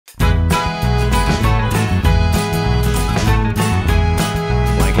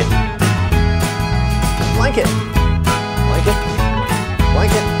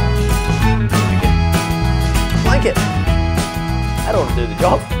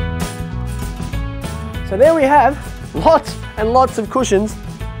job. So there we have lots and lots of cushions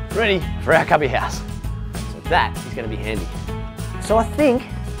ready for our cubby house. So that is going to be handy. So I think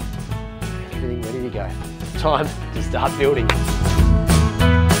everything ready to go. Time to start building.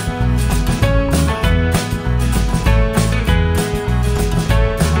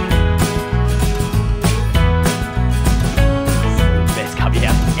 Best cubby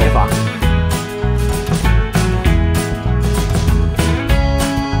house ever.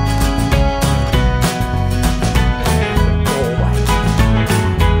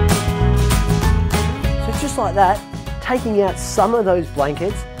 Like that, taking out some of those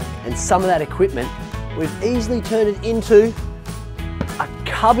blankets and some of that equipment, we've easily turned it into a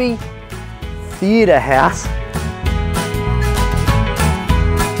cubby theatre house.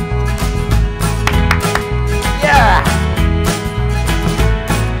 Yeah!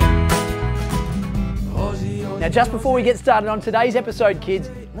 Now just before we get started on today's episode, kids,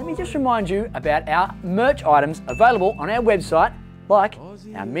 let me just remind you about our merch items available on our website, like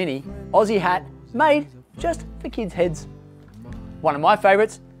our mini Aussie hat made just for kids' heads. One of my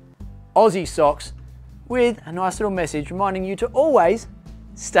favourites, Ozzie socks, with a nice little message reminding you to always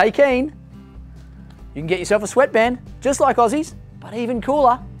stay keen. You can get yourself a sweatband, just like Ozzie's, but even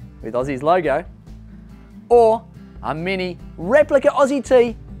cooler, with Ozzie's logo. Or a mini replica Aussie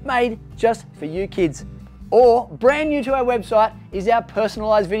tee made just for you kids. Or, brand new to our website, is our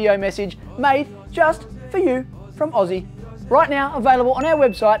personalised video message made just for you from Ozzie. Right now available on our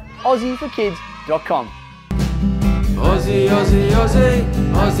website, aussieforkids.com. Ozzie, Ozzie, Ozzie,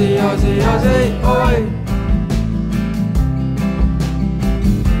 Ozzie, Ozzie, Ozzie, oi!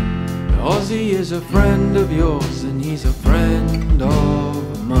 Ozzie is a friend of yours and he's a friend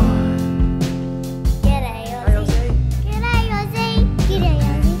of mine. G'day Ozzie. G'day Ozzie. G'day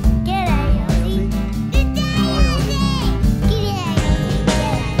Ozzie. G'day Ozzie. G'day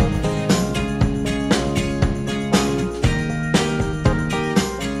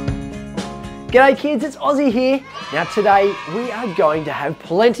G'day G'day kids, it's Ozzie here. Now today we are going to have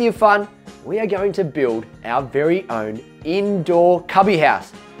plenty of fun. We are going to build our very own indoor cubby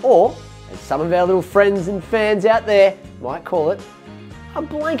house, or as some of our little friends and fans out there might call it, a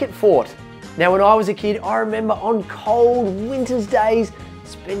blanket fort. Now when I was a kid, I remember on cold winter's days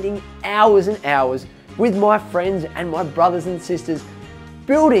spending hours and hours with my friends and my brothers and sisters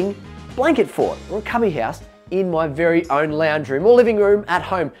building blanket fort or a cubby house in my very own lounge room or living room at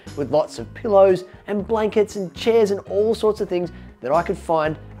home, with lots of pillows and blankets and chairs and all sorts of things that I could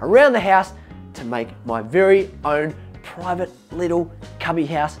find around the house to make my very own private little cubby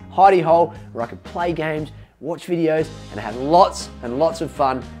house hidey hole where I could play games, watch videos, and have lots and lots of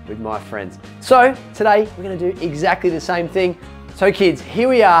fun with my friends. So today we're going to do exactly the same thing. So kids, here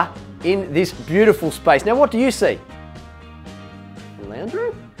we are in this beautiful space. Now what do you see? A lounge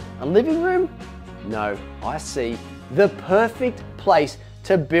room? A living room? No, I see the perfect place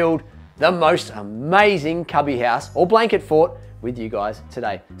to build the most amazing cubby house or blanket fort with you guys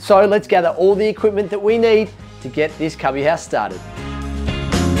today. So let's gather all the equipment that we need to get this cubby house started.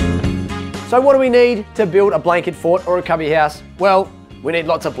 So what do we need to build a blanket fort or a cubby house? Well, we need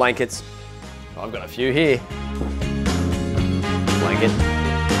lots of blankets. I've got a few here. Blanket,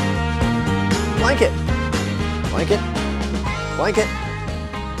 blanket, blanket, blanket,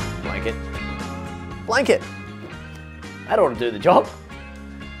 blanket, blanket. That ought to do the job.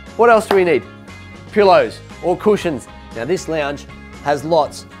 What else do we need? Pillows or cushions. Now this lounge has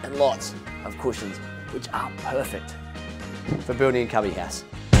lots and lots of cushions, which are perfect for building a cubby house.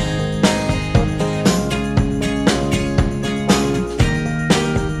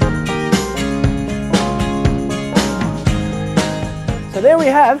 So there we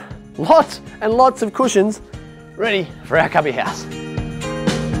have lots and lots of cushions ready for our cubby house.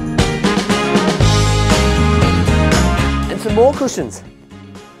 And some more cushions.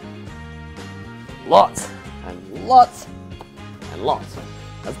 Lots and lots and lots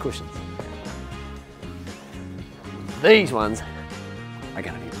of cushions. These ones are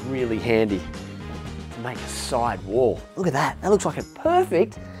going to be really handy to make a side wall. Look at that. That looks like a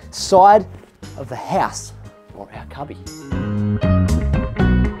perfect side of the house or our cubby.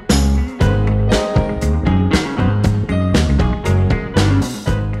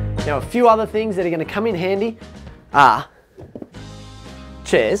 Now a few other things that are going to come in handy are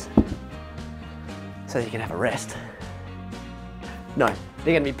chairs, so you can have a rest. No,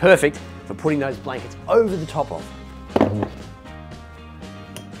 they're going to be perfect for putting those blankets over the top of.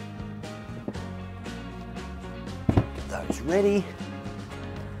 Get those ready. And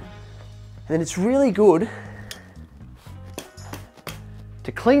then it's really good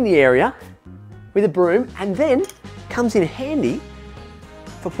to clean the area with a broom, and then comes in handy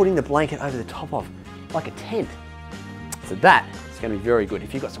for putting the blanket over the top of, like a tent. So that is going to be very good.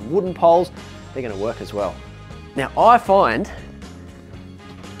 If you've got some wooden poles, they're going to work as well. Now I find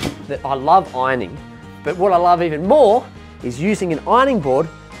that I love ironing, but what I love even more is using an ironing board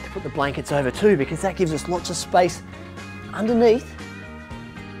to put the blankets over too, because that gives us lots of space underneath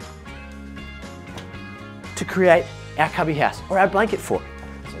to create our cubby house or our blanket fort.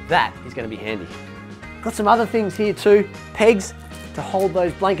 So that is going to be handy. Got some other things here too, pegs to hold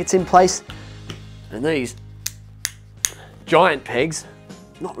those blankets in place, and these giant pegs,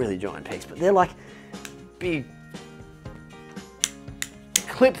 not really giant pegs, but they're like big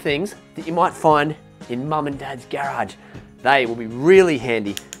clip things that you might find in mum and dad's garage. They will be really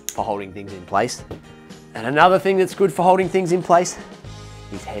handy for holding things in place. And another thing that's good for holding things in place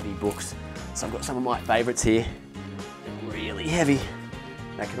is heavy books. So I've got some of my favorites here. They're really heavy.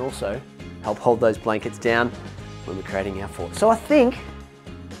 That can also help hold those blankets down when we're creating our fort. So I think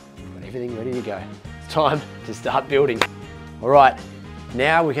we've got everything ready to go. It's time to start building. All right,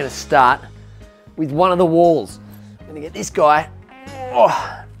 now we're gonna start with one of the walls. I'm gonna get this guy,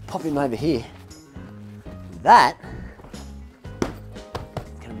 pop him over here. That is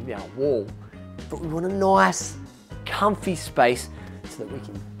gonna be our wall, but we want a nice, comfy space so that we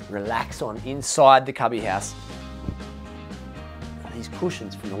can relax on inside the cubby house. These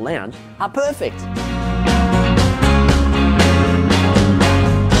cushions from the lounge are perfect.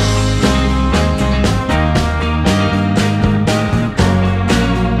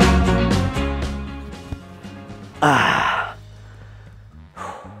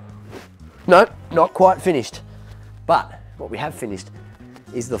 No, not quite finished. But what we have finished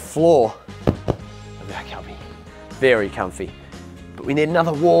is the floor of our cubby. Very comfy. But we need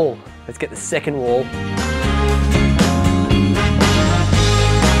another wall. Let's get the second wall.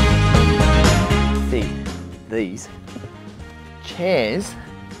 See, these chairs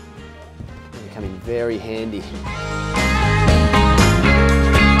are becoming very handy.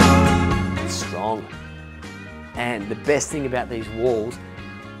 It's strong. And the best thing about these walls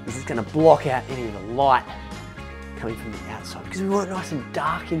is it's going to block out any of the light coming from the outside, because we want it nice and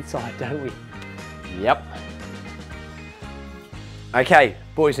dark inside, don't we? Yep. Okay,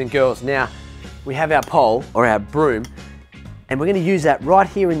 boys and girls, now we have our pole or our broom, and we're going to use that right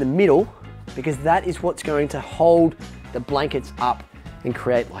here in the middle, because that is what's going to hold the blankets up and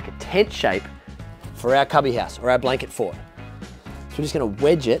create like a tent shape for our cubby house or our blanket fort. So we're just going to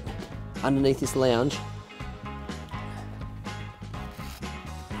wedge it underneath this lounge.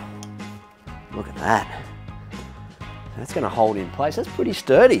 Look at that. That's going to hold in place. That's pretty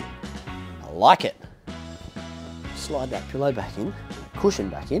sturdy. I like it. Slide that pillow back in, cushion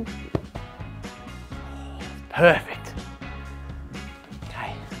back in. Perfect.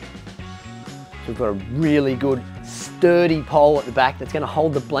 Okay. So we've got a really good sturdy pole at the back that's going to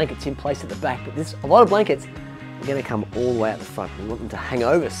hold the blankets in place at the back. But a lot of blankets are going to come all the way out the front. We want them to hang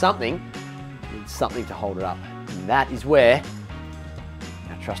over something, and something to hold it up. And that is where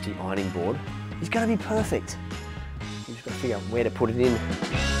our trusty ironing board is going to be perfect. We've just got to figure out where to put it in.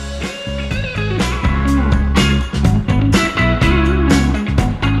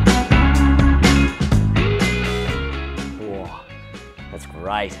 Oh, that's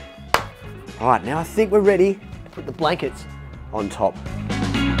great. All right, now I think we're ready to put the blankets on top.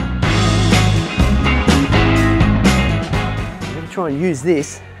 I'm going to try and use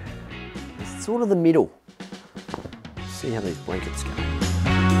this as sort of the middle. See how these blankets go.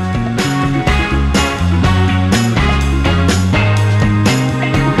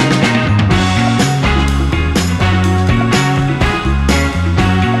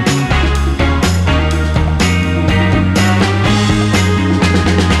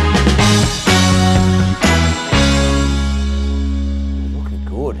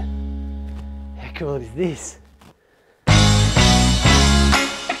 What is this?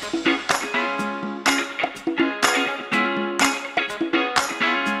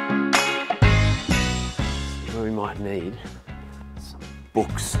 Well, we might need some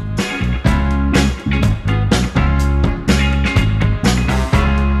books.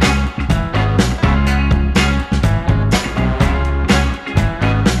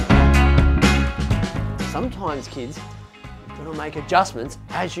 Sometimes, kids, you've got to make adjustments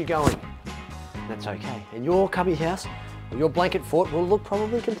as you're going. That's okay. And your cubby house or your blanket fort will look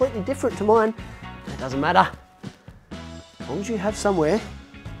probably completely different to mine. It doesn't matter. As long as you have somewhere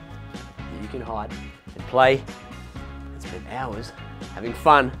that you can hide and play and spend hours having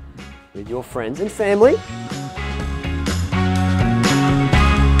fun with your friends and family.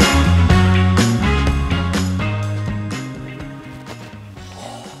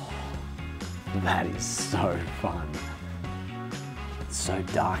 That is so fun. It's so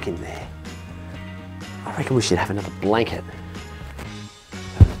dark in there. I reckon we should have another blanket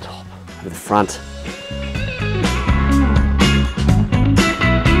over the top, over the front.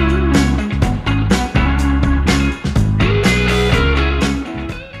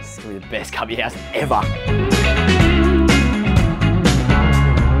 This is gonna be the best cubby house ever.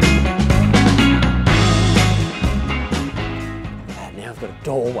 Now I've got a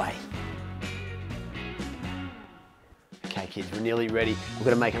doorway. Okay kids, we're nearly ready. We're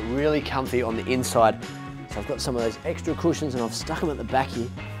gonna make it really comfy on the inside. So I've got some of those extra cushions and I've stuck them at the back here.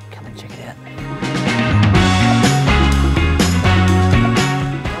 Come and check it out.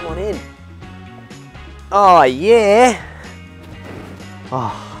 Come on in. Oh yeah.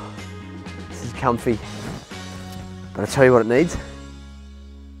 Oh, this is comfy. But I'll tell you what it needs.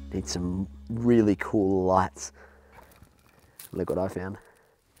 It needs some really cool lights. Look what I found.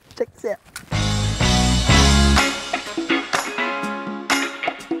 Check this out.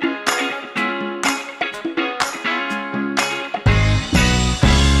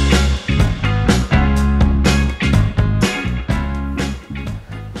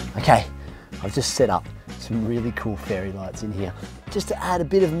 Okay, I've just set up some really cool fairy lights in here, just to add a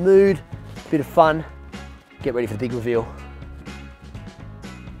bit of mood, a bit of fun. Get ready for the big reveal.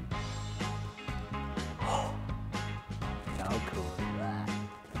 Oh, how cool is that?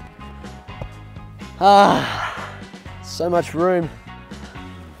 Ah, so much room.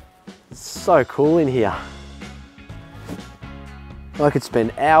 It's so cool in here. I could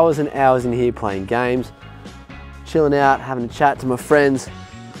spend hours and hours in here playing games, chilling out, having a chat to my friends,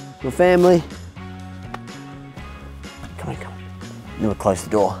 my family. Come on, come on. I'm gonna close the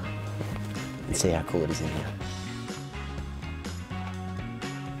door and see how cool it is in here.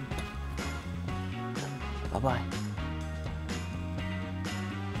 Bye-bye.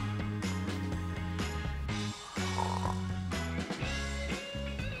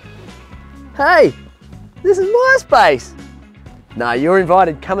 Hey, this is my space. Nah, you're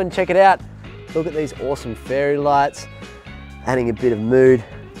invited. Come and check it out. Look at these awesome fairy lights, adding a bit of mood,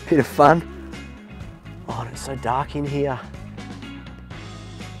 a bit of fun. Oh, and it's so dark in here.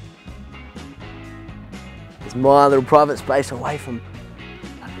 It's my little private space away from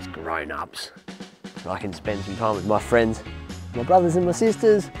these grown-ups. I can spend some time with my friends, my brothers and my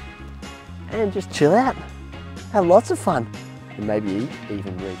sisters, and just chill out, have lots of fun, and maybe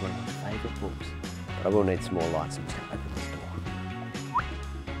even read one of my favourite books. But I will need some more lights. I'm just going to open this door.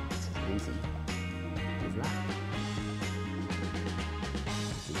 It's as easy as that.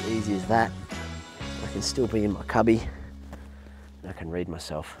 It's as easy as that. I can still be in my cubby, and I can read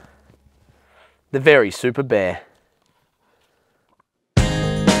myself The Very Super Bear.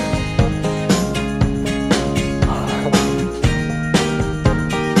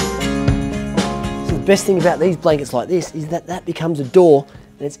 The best thing about these blankets like this is that that becomes a door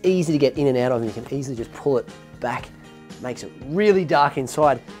and it's easy to get in and out of, and you can easily just pull it back. It makes it really dark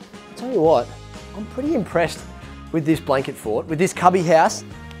inside. I'll tell you what, I'm pretty impressed with this blanket fort, with this cubby house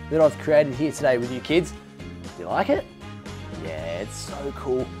that I've created here today with you kids. Do you like it? Yeah, it's so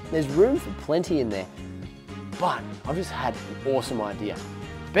cool. There's room for plenty in there, but I've just had an awesome idea.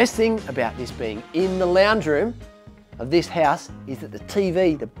 Best thing about this being in the lounge room of this house is that the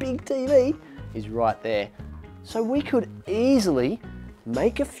TV, the big TV, is right there. So we could easily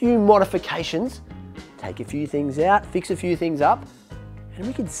make a few modifications, take a few things out, fix a few things up, and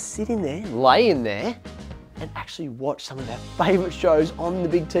we could sit in there, lay in there, and actually watch some of our favourite shows on the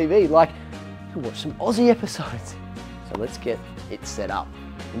big TV, like we could watch some Ozzie episodes. So let's get it set up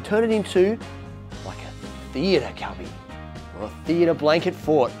and turn it into like a theatre cubby or a theatre blanket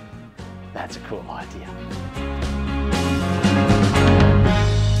fort. That's a cool idea.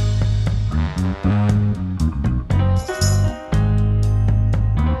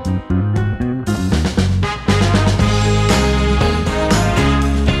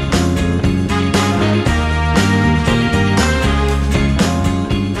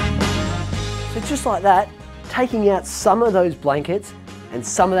 Just like that, taking out some of those blankets and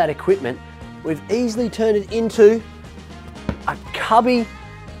some of that equipment, we've easily turned it into a cubby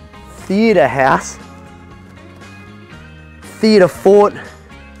theatre house, theatre fort.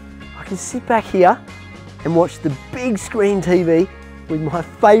 I can sit back here and watch the big screen TV with my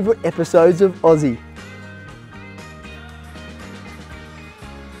favourite episodes of Ozzie.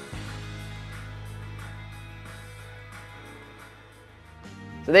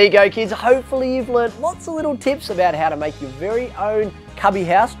 So there you go kids, hopefully you've learned lots of little tips about how to make your very own cubby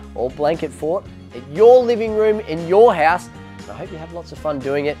house or blanket fort at your living room in your house. And I hope you have lots of fun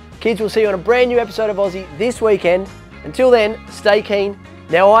doing it. Kids, we'll see you on a brand new episode of Ozzie this weekend. Until then, stay keen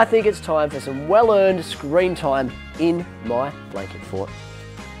Now I think it's time for some well-earned screen time in my blanket fort.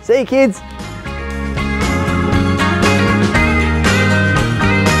 See you, kids.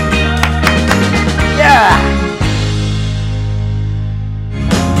 Yeah!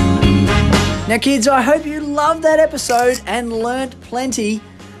 Now kids, I hope you loved that episode and learnt plenty.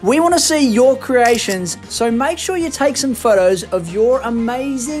 We want to see your creations, so make sure you take some photos of your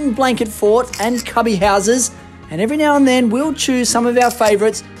amazing blanket fort and cubby houses, and every now and then we'll choose some of our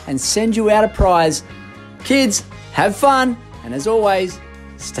favourites and send you out a prize. Kids, have fun, and as always,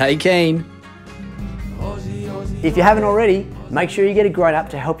 stay keen. If you haven't already, make sure you get a grown-up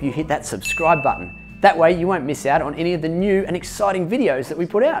to help you hit that subscribe button. That way you won't miss out on any of the new and exciting videos that we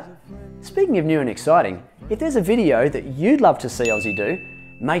put out. Speaking of new and exciting, if there's a video that you'd love to see Ozzie do,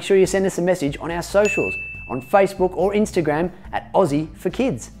 make sure you send us a message on our socials, on Facebook or Instagram at Ozzie for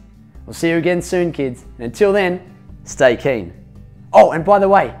Kids. We'll see you again soon, kids, and until then, stay keen. Oh, and by the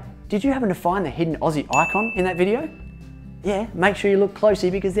way, did you happen to find the hidden Ozzie icon in that video? Yeah, make sure you look closely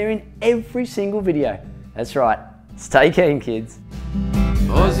because they're in every single video. That's right, stay keen, kids.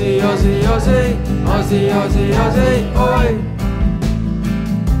 Ozzie, Ozzie, Ozzie, Ozzie, Ozzie, Ozzie, oi!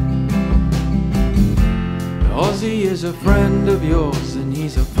 Ozzie is a friend of yours and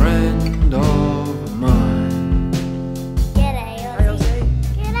he's a friend of